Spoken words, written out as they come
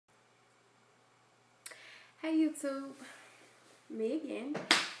YouTube, me again,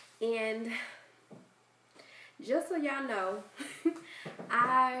 and just so y'all know,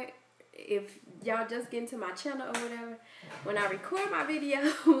 if y'all just get into my channel or whatever, when I record my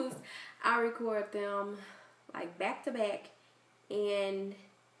videos, I record them like back to back and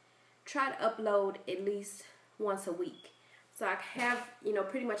try to upload at least once a week, so I have, you know,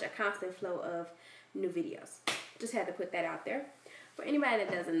 pretty much a constant flow of new videos. Just had to put that out there for anybody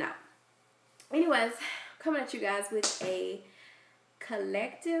that doesn't know. Anyways, coming at you guys with a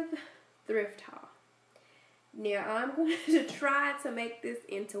collective thrift haul. Now, I'm going to try to make this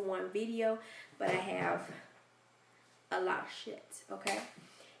into one video, but I have a lot of shit, okay?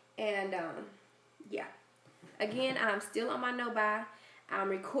 And, yeah. Again, I'm still on my no-buy. I'm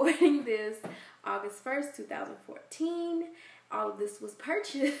recording this August 1st, 2014. All of this was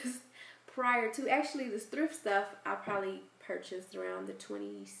purchased prior to, actually, this thrift stuff I probably purchased around the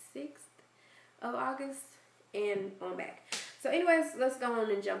 26th of August and on back. So anyways, let's go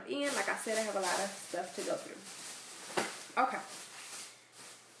on and jump in. Like I said, I have a lot of stuff to go through. Okay.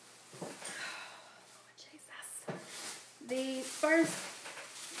 Oh, Jesus. The first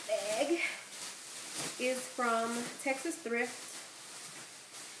bag is from Texas Thrift.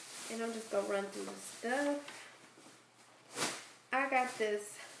 And I'm just going to run through the stuff. I got this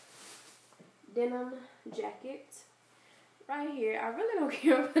denim jacket right here. I really don't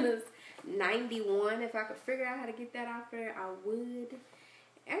care if it's 91. If I could figure out how to get that out there, I would.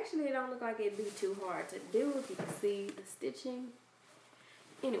 Actually, it don't look like it'd be too hard to do if you can see the stitching.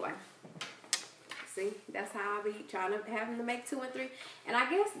 Anyway, see, that's how I be trying to have them to make 2 and 3. And I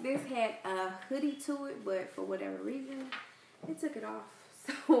guess this had a hoodie to it, but for whatever reason, they took it off.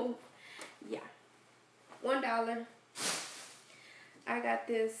 So, yeah, $1. I got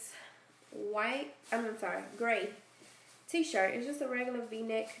this gray t-shirt. It's just a regular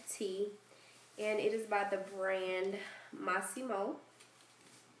v-neck tee, and it is by the brand Massimo.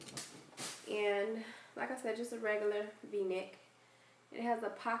 And like I said, just a regular v-neck. It has a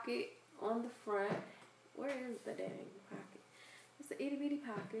pocket on the front. Where is the dang pocket? It's an itty bitty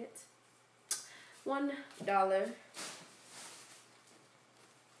pocket. $1.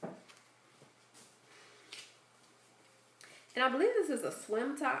 And I believe this is a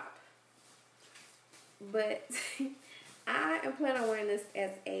swim top, but I am planning on wearing this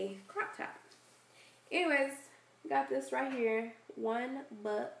as a crop top. Anyways, got this right here, $1.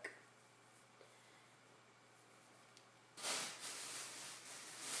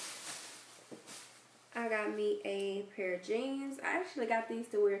 I got me a pair of jeans. I actually got these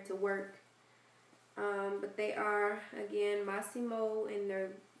to wear to work, but they are, again, Massimo and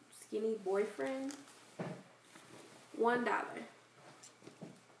their skinny boyfriend. $1.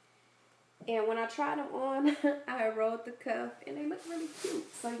 And when I tried them on, I rolled the cuff, and they look really cute.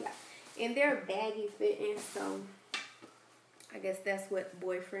 So, yeah. And they're baggy fitting, so I guess that's what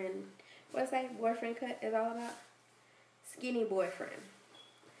boyfriend, what's that, boyfriend cut is all about? Skinny boyfriend.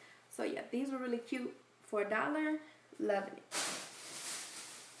 So, yeah, these were really cute for $1. Loving it.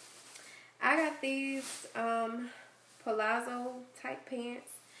 I got these palazzo type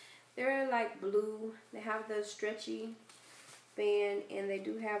pants. They're like blue. They have the stretchy band, and they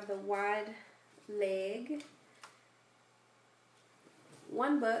do have the wide leg.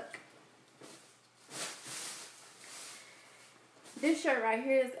 $1. This shirt right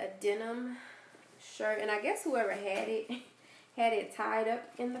here is a denim shirt, and I guess whoever had it tied up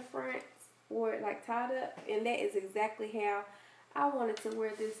in the front, or like tied up, and that is exactly how I wanted to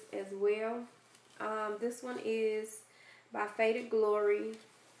wear this as well. This one is by Faded Glory,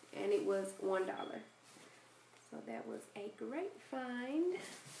 and it was $1. So that was a great find.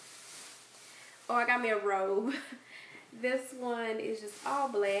 Oh, I got me a robe. This one is just all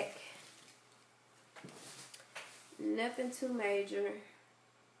black. Nothing too major.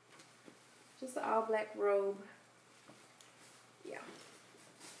 Just an all black robe. Yeah.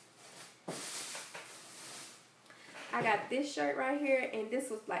 I got this shirt right here, and this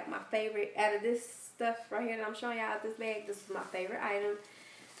was like my favorite out of this stuff right here that I'm showing y'all out this bag. This is my favorite item.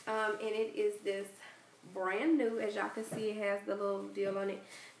 And it is this brand new. As y'all can see, it has the little deal on it.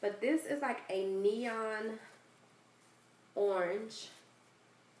 But this is like a neon orange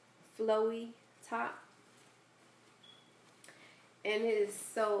flowy top. And it is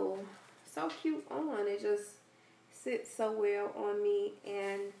so cute on. It just sits so well on me.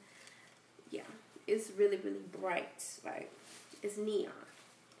 And yeah, it's really, really bright. Like, it's neon.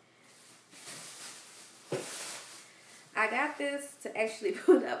 I got this to actually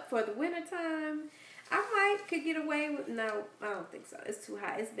put up for the winter time. I could get away with, no, I don't think so. It's too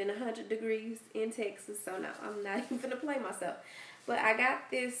hot. It's been 100 degrees in Texas, so no, I'm not even gonna play myself. But I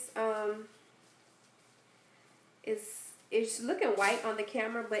got this It's looking white on the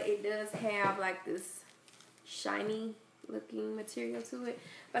camera, but it does have like this shiny looking material to it.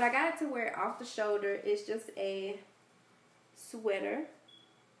 But I got it to wear it off the shoulder. It's just a sweater.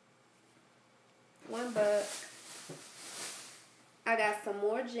 $1. I got some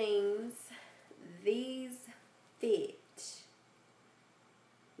more jeans. These fit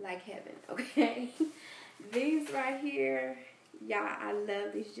like heaven, okay? These right here, y'all, I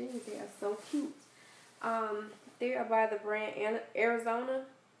love these jeans. They are so cute. They are by the brand Arizona.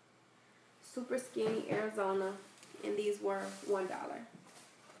 Super skinny Arizona. And these were $1.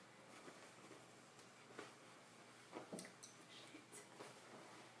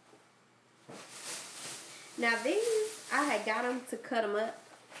 Now these, I had got them to cut them up.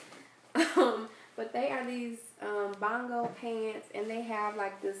 But they are these bongo pants, and they have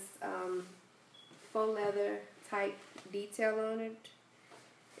like this faux leather type detail on it,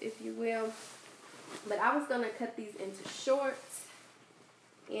 if you will. But I was going to cut these into shorts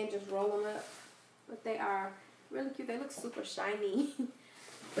and just roll them up. But they are really cute. They look super shiny.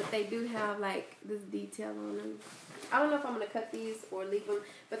 But they do have like this detail on them. I don't know if I'm going to cut these or leave them.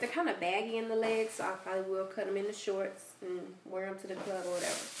 But they're kind of baggy in the legs, so I probably will cut them into shorts and wear them to the club or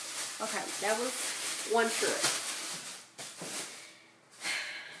whatever. Okay, that was one trip.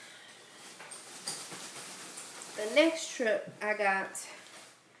 The next trip I got,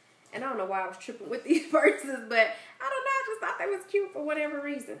 and I don't know why I was tripping with these purses, but I don't know, I just thought they was cute for whatever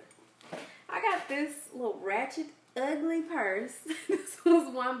reason. I got this little ratchet, ugly purse. This was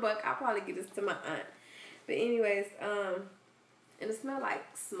 $1. I'll probably give this to my aunt. But anyways, and it smelled like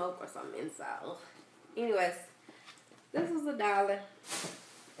smoke or something inside. Ugh. Anyways, this was $1.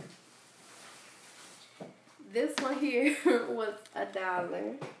 This one here was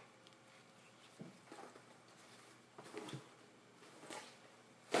 $1.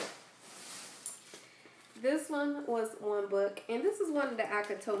 This one was $1, and this is one that I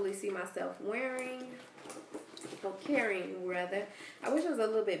could totally see myself wearing, or carrying rather. I wish it was a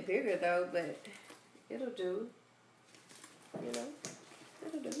little bit bigger though, but it'll do. You know,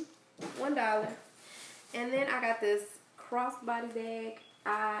 it'll do. $1. And then I got this crossbody bag.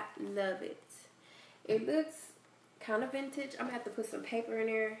 I love it. It looks kind of vintage. I'm going to have to put some paper in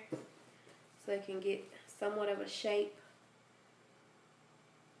there so it can get somewhat of a shape.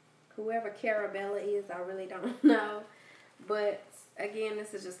 Whoever Carabella is, I really don't know. But, again,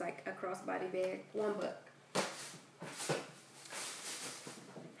 this is just like a crossbody bag. $1.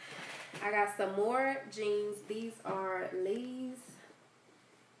 I got some more jeans. These are Lee's.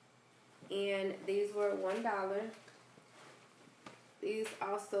 And these were $1. These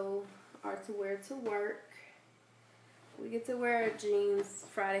also are to wear to work. We get to wear jeans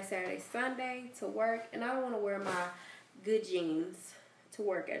Friday, Saturday, Sunday to work. And I don't want to wear my good jeans to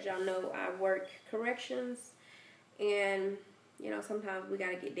work. As y'all know, I work corrections. And, you know, sometimes we got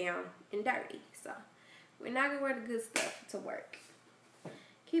to get down and dirty. So, we're not going to wear the good stuff to work.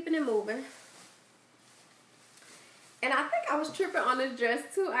 Keeping it moving. And I think I was tripping on this dress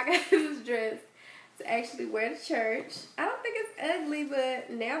too. I got this dress to actually wear to church. I don't think it's ugly, but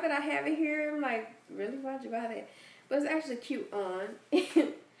now that I have it here, I'm like, really, why'd you buy that? But it's actually cute on.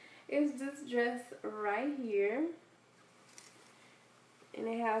 It's this dress right here. And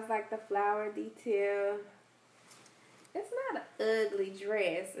it has like the flower detail. It's not an ugly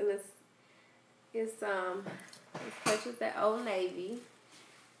dress. And it's purchased at Old Navy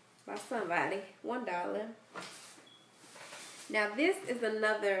by somebody. $1. Now this is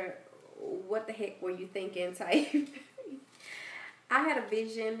another what the heck were you thinking type. I had a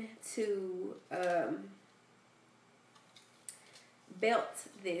vision to belt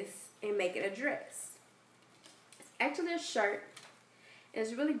this and make it a dress. It's actually a shirt.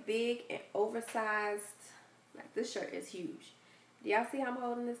 It's really big and oversized. Like, this shirt is huge. Do y'all see how I'm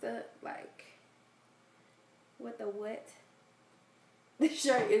holding this up? Like, what the what? This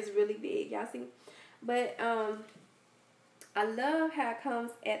shirt is really big. Y'all see? But, I love how it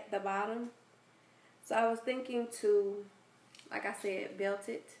comes at the bottom. So I was thinking to, like I said, belt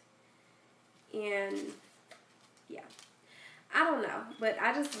it. And, yeah. I don't know. But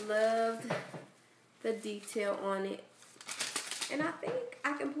I just loved the detail on it. And I think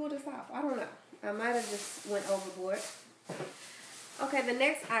I can pull this off. I don't know. I might have just went overboard. Okay, the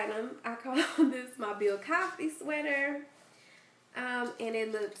next item, I call this my Bill Cosby sweater. And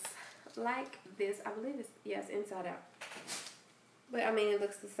it looks like this. I believe it's, yes, inside out. But, I mean, it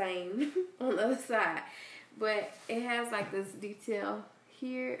looks the same on the other side. But it has, like, this detail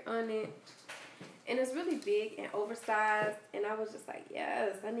here on it. And it's really big and oversized. And I was just like,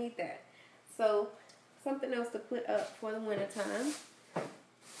 yes, I need that. So, something else to put up for the winter time.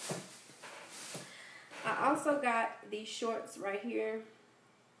 I also got these shorts right here.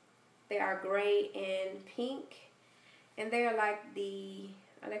 They are gray and pink. And they are like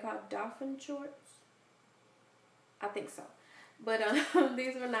are they called dolphin shorts? I think so. But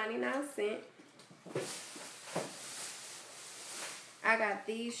these were 99 cents. I got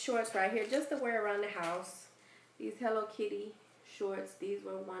these shorts right here just to wear around the house. These Hello Kitty shorts. These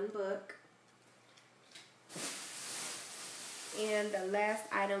were $1. And the last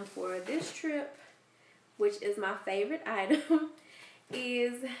item for this trip, which is my favorite item,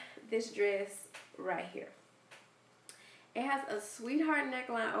 is this dress right here. It has a sweetheart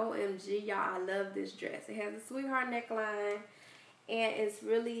neckline. OMG, y'all, I love this dress. It has a sweetheart neckline, and it's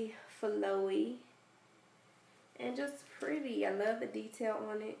really flowy and just pretty. I love the detail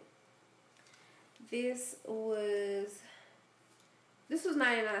on it. This was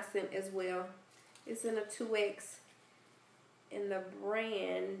 99 cents as well. It's in a 2X, and the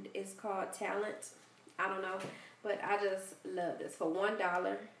brand is called Talent. I don't know, but I just love this for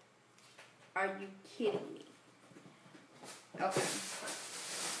 $1. Are you kidding me? Okay.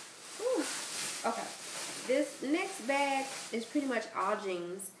 Whew. Okay. This next bag is pretty much all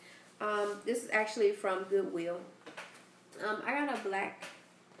jeans. This is actually from Goodwill. I got a black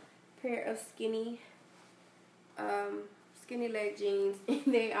pair of skinny leg jeans, and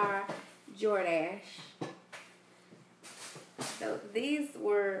they are Jordache. So these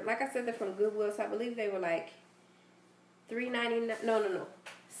were, like I said, they're from Goodwill, so I believe they were like $3.99. No,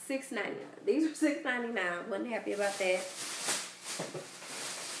 $6.99. These were $6.99. Wasn't happy about that.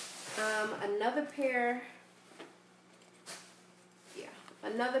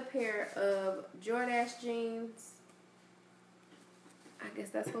 Another pair of Jordache jeans. I guess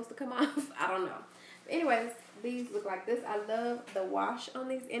that's supposed to come off. I don't know. But anyways, these look like this. I love the wash on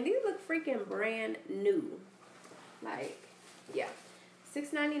these, and these look freaking brand new. Like, yeah,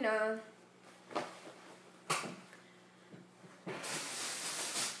 $6.99.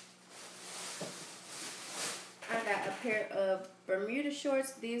 I got a pair of Bermuda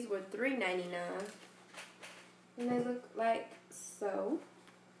shorts. These were $3.99, and they look like so.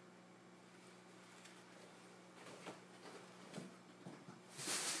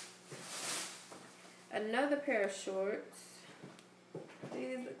 Another pair of shorts.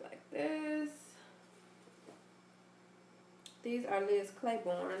 These look like this. These are Liz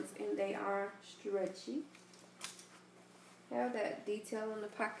Claiborne's, and they are stretchy. Have that detail on the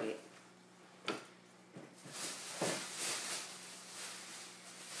pocket.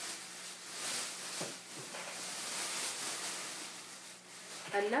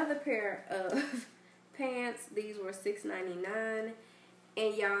 Another pair of pants. These were $6.99.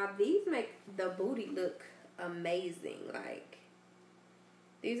 And y'all, these make the booty look amazing. Like,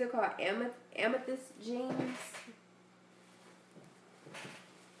 these are called amethyst jeans.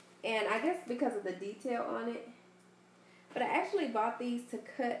 And I guess because of the detail on it. But I actually bought these to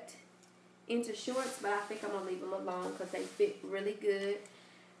cut into shorts, but I think I'm going to leave them alone because they fit really good.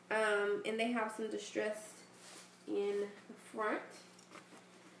 And they have some distress in the front.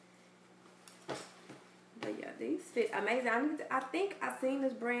 But yeah, these fit amazing. I think I seen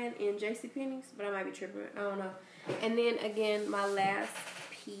this brand in JCPenney's, but I might be tripping. I don't know. And then again, my last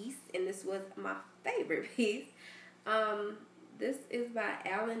piece, and this was my favorite piece. This is by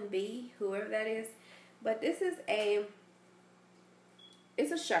Alan B, whoever that is. But this is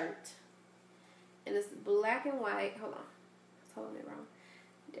it's a shirt. And it's black and white. Hold on. I was holding it wrong.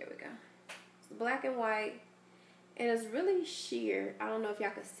 There we go. It's black and white. And it's really sheer. I don't know if y'all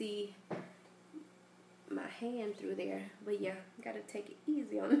can see my hand through there, but yeah, gotta take it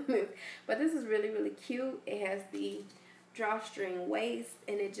easy on this. But this is really, really cute. It has the drawstring waist,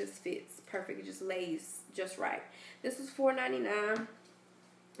 and it just fits perfect. It just lays just right. This is $4.99, and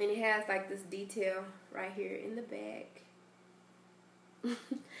it has like this detail right here in the back.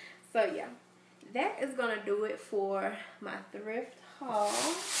 So yeah, that is gonna do it for my thrift haul.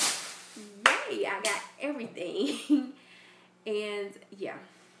 Yay, I got everything. And yeah,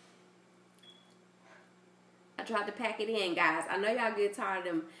 I tried to pack it in, guys. I know y'all get tired of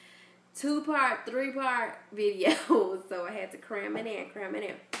them 2-part, 3-part videos, so I had to cram it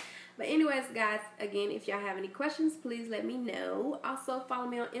in. But anyways, guys, again, if y'all have any questions, please let me know. Also, follow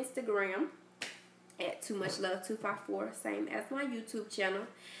me on Instagram at TooMuchLove254, same as my YouTube channel.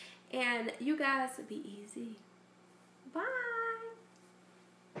 And you guys, be easy. Bye.